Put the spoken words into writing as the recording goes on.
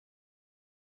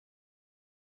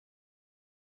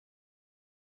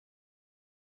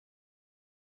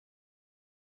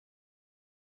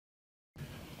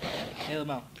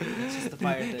LML. It's just the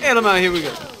fire thing. LML, here we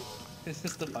go. It's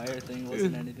just the fire thing.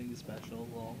 Wasn't anything special.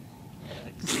 Lol.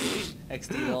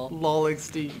 XD lol. Lol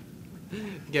XD.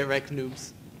 Get wrecked,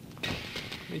 noobs.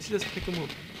 You should just pick them up.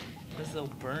 Because they'll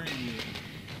burn you.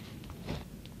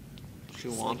 You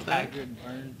Just want like that? Hagrid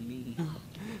burned me.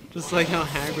 Just like how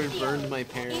Hagrid burned my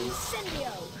parents.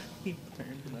 He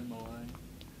burned them alive.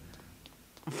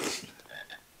 Is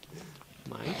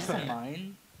that Minecraft?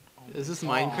 mine? Is this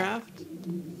Minecraft?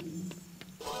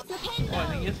 Oh, I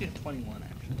think you have to get 21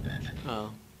 actually.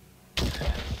 Oh.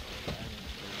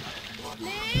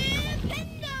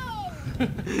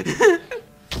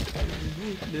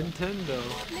 Nintendo.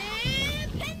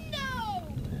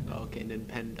 Okay,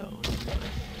 Nintendo.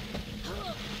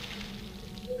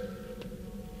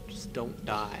 Just don't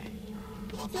die.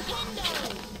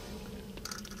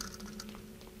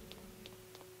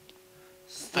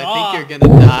 I think you're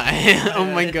gonna die. Oh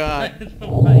my god.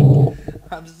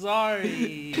 I'm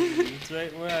sorry. It's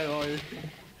right where I was.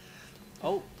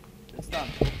 Oh, it's done.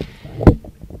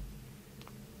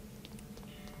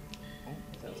 Oh,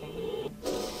 is that something?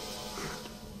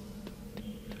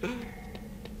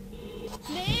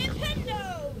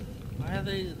 Nintendo! Why are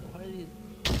they?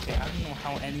 Okay, I don't know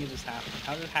how any of this happened.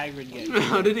 How did Hagrid get?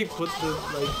 How did he put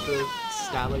the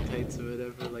stalactites or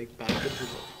whatever back into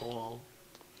the wall?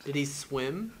 Did he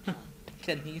swim?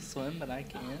 Can he swim, but I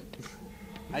can't?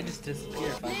 I just disappear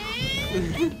if I.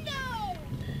 Nintendo!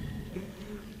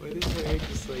 Why did Harry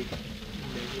just never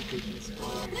take his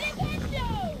fire?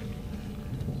 Nintendo!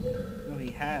 No,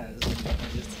 he has.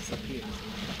 He just disappears.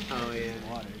 Oh yeah.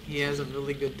 Water. He has a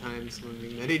really good time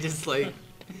swimming. That he just disappears.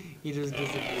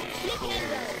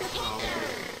 Oh,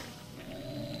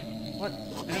 What?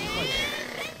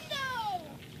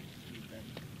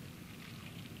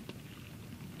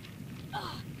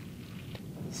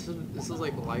 This is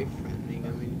like life threatening. I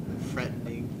mean,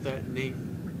 threatening.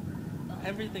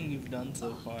 Everything you've done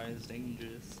so far is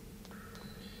dangerous.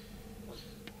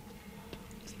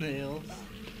 Snails.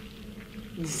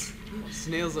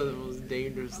 Snails are the most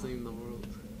dangerous thing in the world.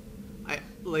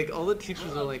 All the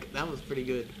teachers are like, that was pretty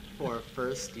good for our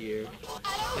first year. And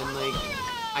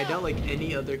I doubt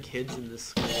any other kids in this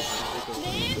school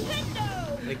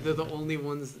they're the only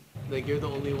ones, you're the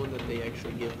only one that they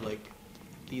actually give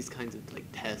these kinds of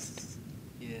tests.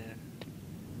 Yeah.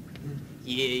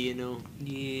 Yeah, you know.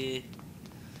 Yeah.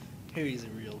 Harry's a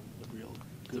real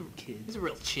good kid. He's a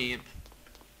real champ.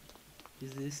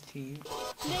 Is this champ?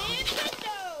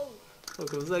 Nintendo!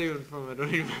 Look, what was that even from? I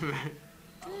don't even remember.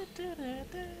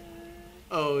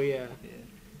 Oh yeah.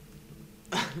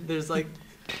 Yeah. There's I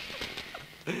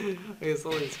guess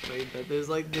I'll explain that. There's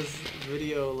this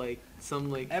video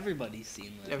Everybody's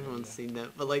seen that. everyone's seen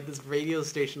that, but this radio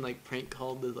station prank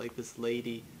called this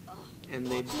lady, and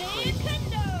they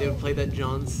would play that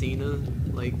John Cena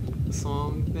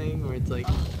song thing where it's dun,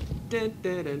 dun,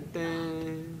 dun,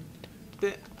 dun,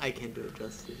 dun. I can't do it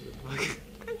justice.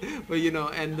 But you know,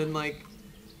 and then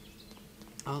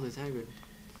oh, there's Hagrid.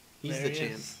 He's There the he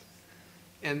champ. is.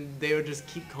 And they would just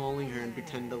keep calling her and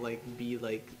pretend to be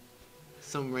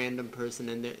some random person,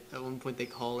 and at one point they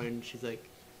call her and she's like,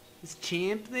 "Is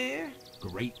Champ there?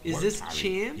 Great Is work, this Harry.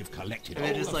 Champ?" You've collected And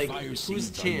they're all just the fire "Who's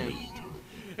seeds I Champ?" need.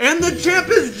 And the champ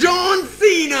is John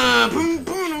Cena! Boom,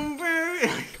 boom, boom.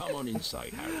 Come on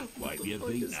inside, Harry. Wipe your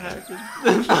feet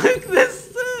now. Fuck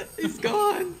this! He's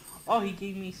gone. Oh, he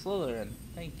gave me Slytherin.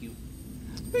 Thank you.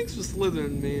 Thanks for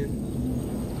Slytherin, man.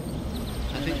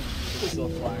 I think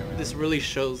this really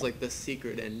shows the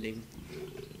secret ending.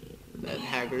 That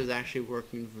Hagrid is actually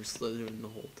working for Slytherin the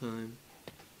whole time.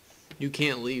 You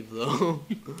can't leave though.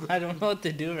 I don't know what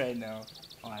to do right now.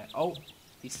 Oh,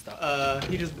 he's stuck.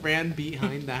 He just ran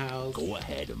behind the house. Go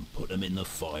ahead and put them in the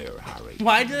fire, Harry.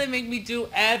 Why do they make me do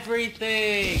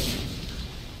everything?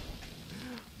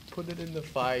 Put it in the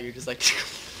fire. You're just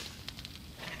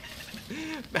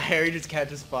Harry just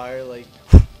catches fire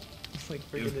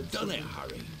freaking You've done it,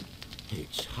 Harry.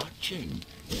 It's hatching.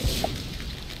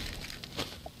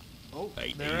 Oh,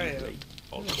 Hey, there I am. easy.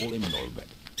 I'll call him Norbert.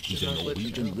 He's a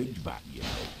Norwegian Ridgeback, you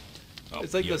know.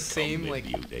 It's Up the you same come, my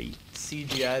beauty.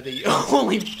 CGI that you...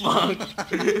 Holy fuck!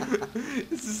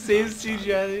 It's the same CGI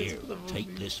that Here, the movie.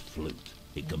 take this flute.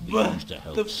 It can be What? used to The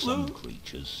help some flute?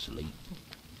 creatures sleep.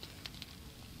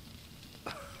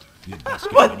 You'd best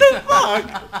get What ready. the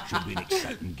fuck? Should be an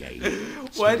exciting game.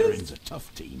 Why does- Slytherin's a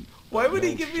tough team. Why would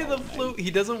he No give you the shot, flute? mate.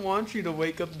 He doesn't want you to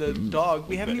wake up the dog.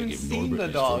 We We'd haven't better even give seen Norbert the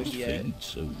his dog first yet. feed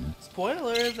soon.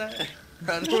 Spoiler, is that?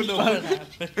 I don't know what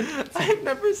happened. I've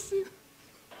never seen...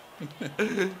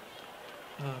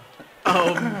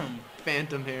 Oh,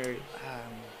 Phantom Harry.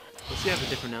 Does he have a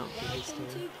different outfit this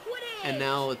time? and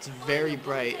now it's very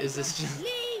bright. Is this just...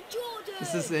 Lee Jordan.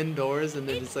 Is this indoors and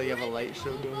then just like have a light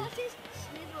show going? Versus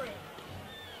Slytherin.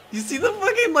 You see the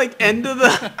fucking like end of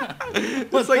the...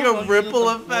 It's like a ripple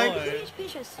effect. Each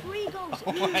pitch has 3 goals.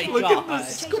 Oh my Look at the God.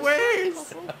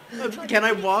 squares. Can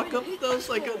I walk up those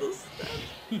like on those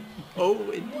steps? Oh,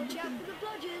 Watch out for the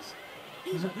bludgers.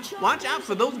 These are Watch out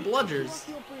for those bludgers. off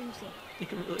your broomstick. it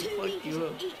can really 2 fuck meters you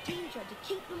up. in each team try to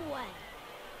keep them away.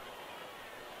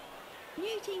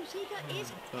 New team seeker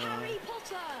is Harry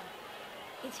Potter.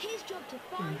 It's his job to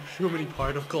find. So many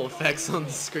particle effects on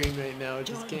the screen right now. I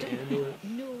just can't handle it.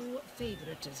 No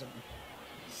favoritism.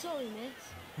 Sorry,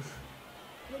 miss.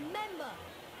 Remember,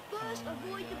 first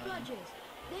avoid the bludgers,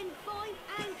 then find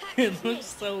and catch It the looks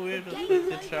snake. so weird The with game's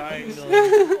the over. triangle.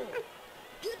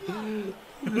 Good luck.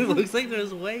 It looks like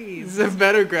there's waves. These are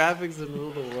better graphics than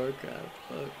World of Warcraft.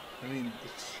 Fuck. I mean,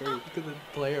 it's true. Look at the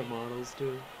player models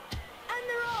too. And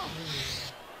they're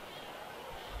off.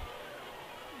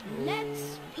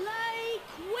 Let's play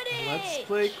Quidditch. Let's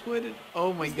play Quidditch.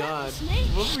 Oh my Is that the god. snake?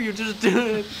 What were you just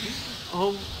doing?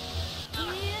 Oh,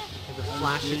 Here, the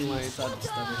flashing lights. Stutter.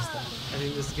 I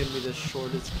think this is gonna be the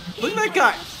shortest. he Look at that was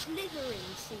guy! a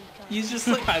Slytherin seeker. He's just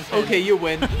like, I've heard okay, you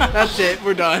win. That's it.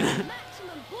 We're done. Maximum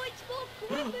points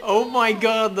for Gryffindor. Oh my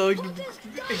god, the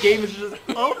game is just.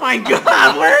 Oh my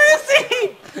god, where is he?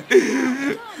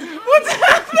 What's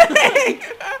happening?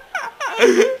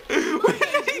 Where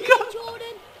did he go?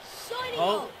 Jordan, signing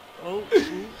Oh, off. oh,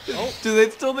 oh. Do they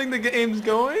still think the game's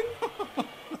going?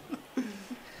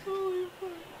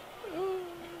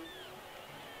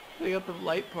 They got the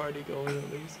light party going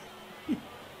at least.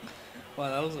 Wow,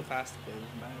 that was a fast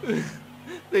pace, man.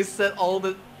 They set all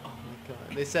the. Oh my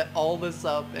god. They set all this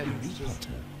up and Harry it's just.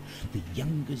 Potter, the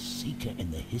youngest seeker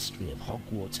in the history of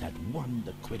Hogwarts, had won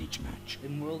the Quidditch match.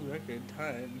 In world record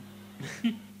time.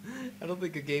 I don't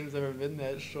think a game's ever been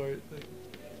that short. Like,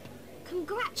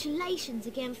 Congratulations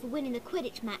again for winning the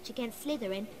Quidditch match against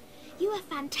Slytherin. You are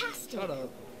fantastic. Shut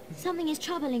up. Something is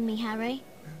troubling me, Harry.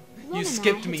 Ron and I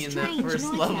skipped had me in that strange first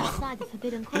noises level. outside the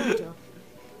forbidden corridor.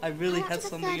 I really Come out had to the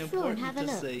something third floor and important have a to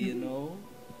look. say, you know?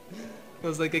 it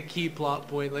was like a key plot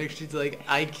point. Like she's like,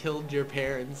 I killed your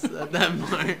parents at that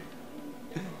part.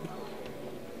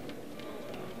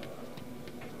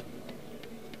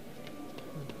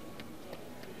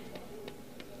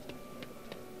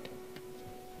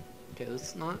 Okay,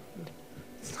 let's not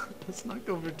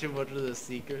go for too much of the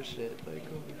seeker shit. Like,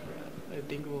 holy crap. I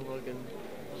think we'll fucking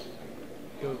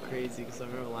go crazy because I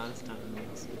remember last time we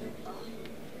lost it.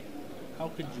 How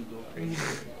could you go crazy?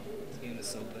 This game is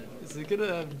so good. Is it gonna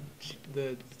have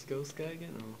the ghost guy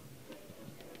again? Oh.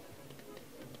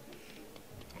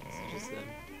 Is it just them?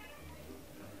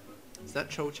 Is that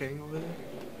Cho Chang over there?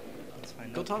 Let's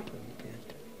find Go out. talk to him.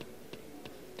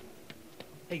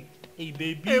 Hey, hey,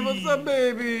 baby. Hey, what's up,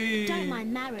 baby? Don't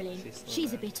mind Marilyn. She's still She's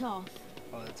a there. bit off.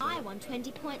 Oh, that's I right. won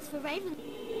 20 points for Raven.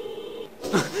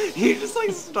 He just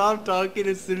like stopped talking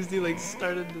as soon as he like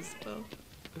started to spell.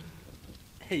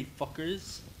 Hey,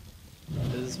 fuckers.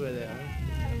 This is where they are.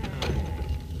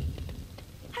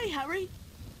 Hey Harry,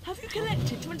 have you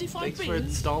collected 25 Thanks for beans?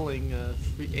 installing a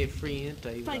free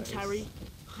anti-virus. Thanks Harry,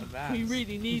 Advance. we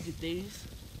really needed these.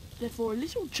 They're for a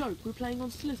little joke we're playing on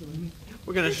Slytherin.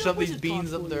 We're gonna Here's a shove these wizard card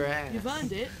beans up for their you. ass. You've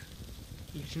earned it.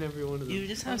 Each and every one of them. You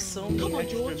just have so Come many on,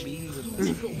 extra George. beans in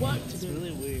We've there. got work to It's do.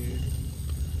 really weird.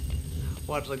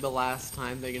 Watch like the last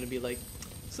time they're gonna be like,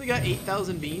 so you got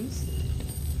 8,000 beans?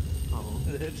 Oh.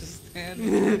 They're just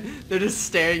standing. They're just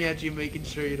staring at you, making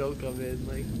sure you don't come in.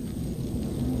 Like,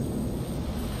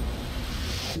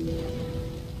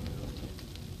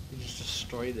 you just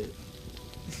destroyed it.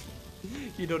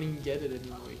 You don't even get it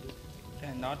anymore.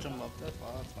 Yeah, not jump up. That's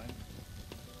fine. That's fine.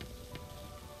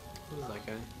 Who's that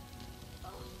guy?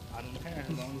 I don't care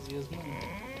as long as he has money.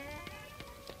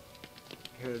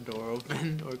 Hear a door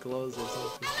open or close or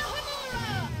something.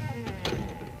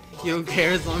 You don't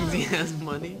care as long as he has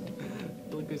money? I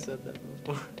feel like we said that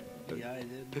before. Yeah, I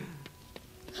did. Did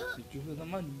you for the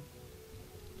money?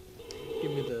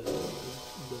 Give me the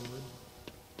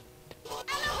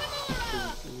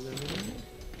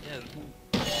Yeah,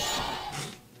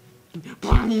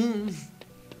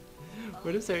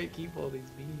 Where does Harry keep all these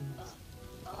beans?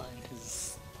 in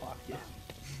his pocket.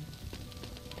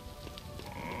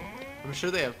 I'm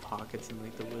sure they have pockets in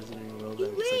like the Wizarding World. You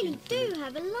that are just, really like, do infinite.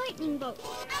 have a lightning bolt.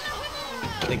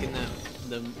 Like in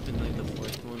in like the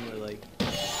fourth one where like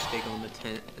they go in the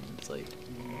tent and it's like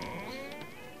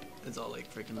it's all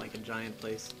like freaking like a giant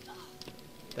place.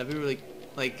 That'd be really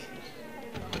like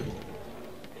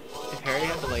if Harry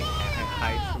had to like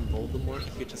hide from Voldemort,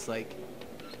 he could just like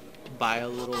buy a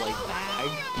little like bag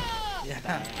Yeah.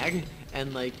 bag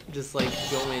and like just like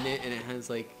go in it, and it has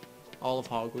like all of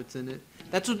Hogwarts in it.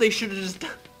 That's what they should have just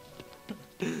done.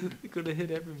 They could have hit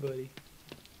everybody.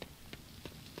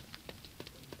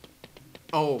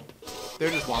 Oh, they're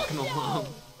just walking along,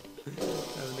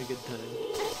 having a good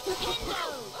time.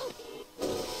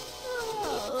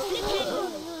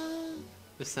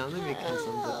 The sound they make kind of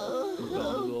sounds like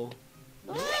Bingleton.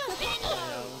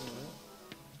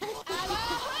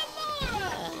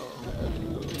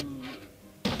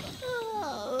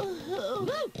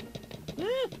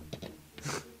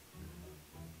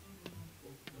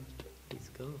 He's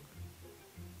gone.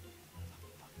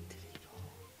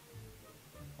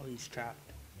 Oh, he's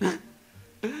trapped.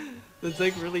 That's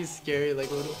like really scary. Like,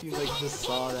 what if you like just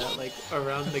saw that like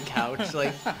around the couch,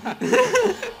 like?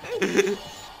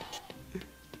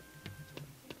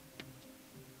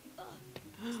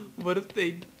 What if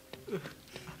they?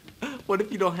 What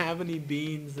if you don't have any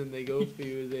beans and they go for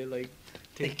you? They like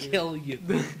They take your- kill you.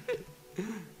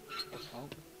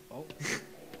 Oh.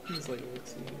 He's like,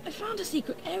 what's he? I found a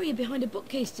secret area behind a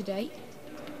bookcase today.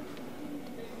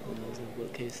 Oh, there's a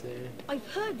bookcase there. I've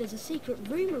heard there's a secret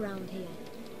room around here.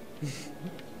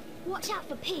 Watch out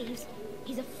for Peeves.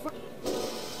 He's a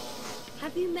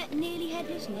Have you met Nearly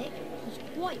Headless Nick? He's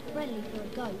quite friendly for a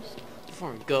ghost.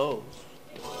 For a ghost.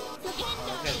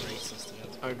 That's racist.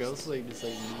 That's Are ghosts like just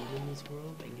like mean in this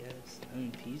world? I guess. I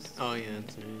mean, peace. Oh yeah,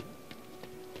 that's right.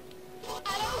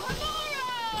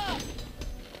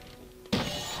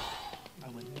 I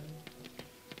went there.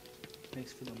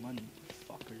 Thanks for the money,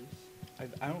 fuckers.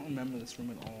 I don't remember this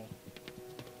room at all.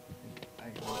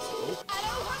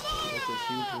 That's a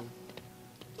huge one.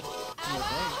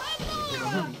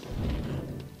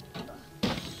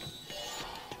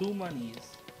 Two monies.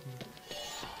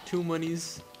 Two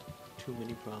monies, too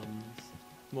many problems.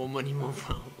 More money, more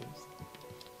problems.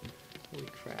 Holy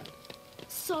crap.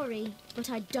 Sorry, but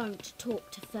I don't talk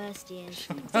to first years.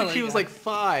 It's like she was like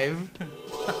 5.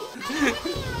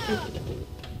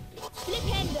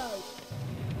 Flipendo.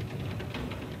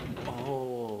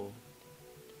 Oh.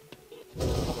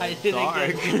 Why did Dark.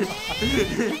 it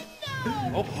get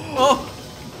Oh! Oh!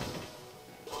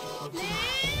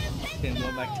 Can't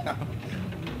go back down.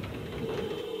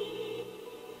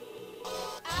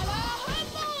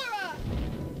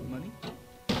 Money?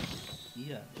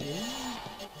 Yeah.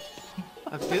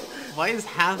 I feel, why is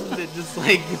half of it just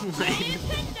like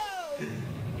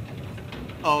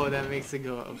Oh, that makes it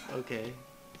go up. Okay.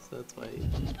 So that's why.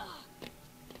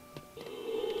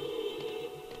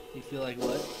 You feel like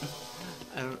what?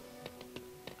 I don't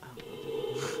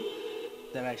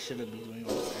That I shouldn't be doing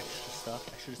all this extra stuff.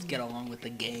 I should just get along with the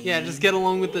game. Yeah, just get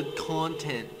along with the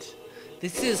content.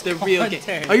 This is The content. real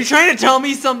game. Are you trying to tell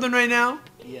me something right now?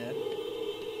 Yeah.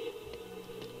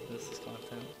 This is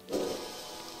content.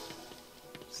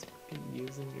 Just fucking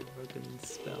using your fucking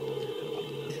spell.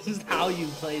 This is how you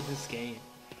play this game.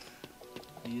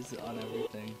 Use it on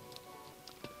everything.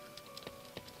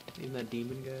 Even that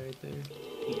demon guy right there.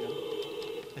 Yeah.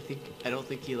 I don't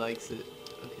think he likes it.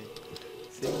 Okay.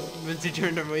 See, once you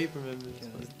turned away from him, it's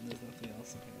Yeah, fine. there's nothing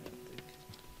else in here, I don't think.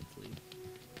 Hopefully.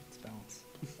 Let's bounce.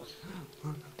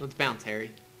 Let's bounce,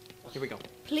 Harry. Here we go.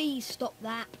 Please stop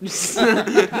that.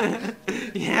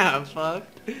 Yeah, fuck.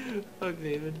 Fuck,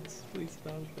 David. Please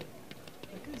stop it.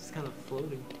 That guy's just kind of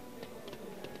floating.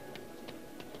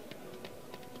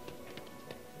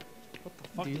 What the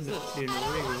fuck Do you is know- this? Do you know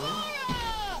where you're going?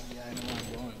 Yeah, I know where I'm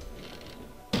going.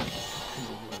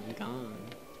 I'm gone.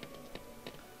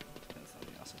 That's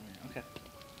something else in here. Okay.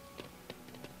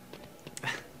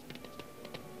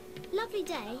 Lovely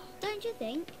day, don't you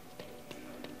think?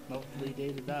 Lovely day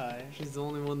to die. She's the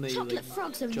only one that you Chocolate like.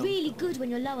 frogs are jumped really on. good when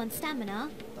you're low on stamina.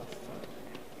 What the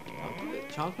fuck?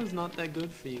 Chocolate's not that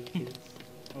good for you, kids.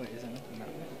 Oh wait, is there nothing that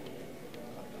way?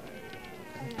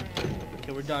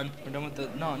 Okay, we're done. We're done with the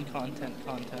non-content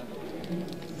content.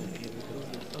 Okay,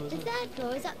 The third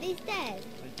floor is up these stairs.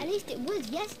 At least it was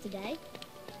yesterday.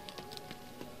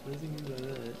 what does he mean by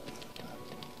that?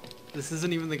 This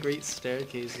isn't even the Great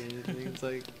Staircase or anything. It's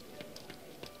like.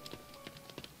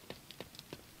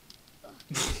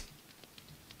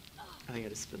 I think I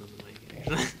just spit on the mic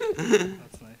actually.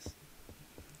 That's nice.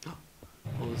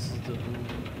 Oh, this is the. Oh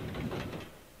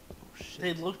They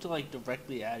shit. looked like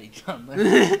directly at each other.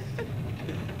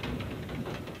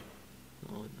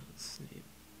 Oh no, it's Snape.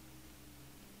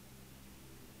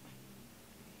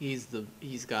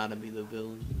 He's gotta be the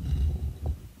villain.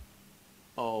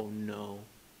 Oh no.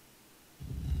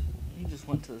 He just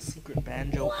went to the secret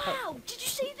banjo cut. Wow, did you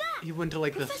see that? He went to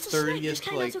like Professor the Snape 30th just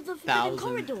came out like of the forbidden 1,000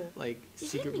 corridor. like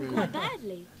He's secret aiming room. quite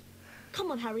badly.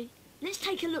 Come on, Harry. Let's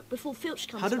take a look before Filch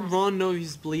comes How did back. Ron know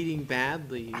he's bleeding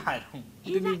badly? I don't.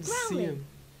 He Hear didn't that even see growling? him.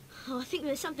 Oh, I think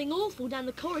there's something awful down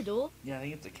the corridor. Yeah, I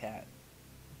think it's a cat.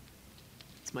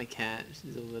 It's my cat.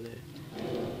 She's over there.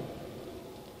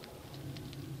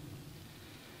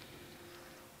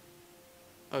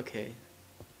 Okay.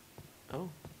 Oh.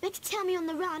 Better tell me on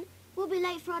the run. We'll be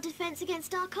late for our defense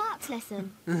against dark arts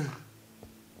lesson.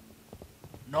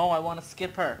 No, I want to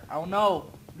skip her. Oh no,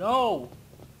 no.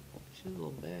 She's a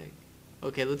little bag.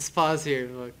 Okay, let's pause here.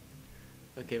 Look.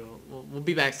 Okay, we'll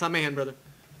be back. Stop my hand, brother.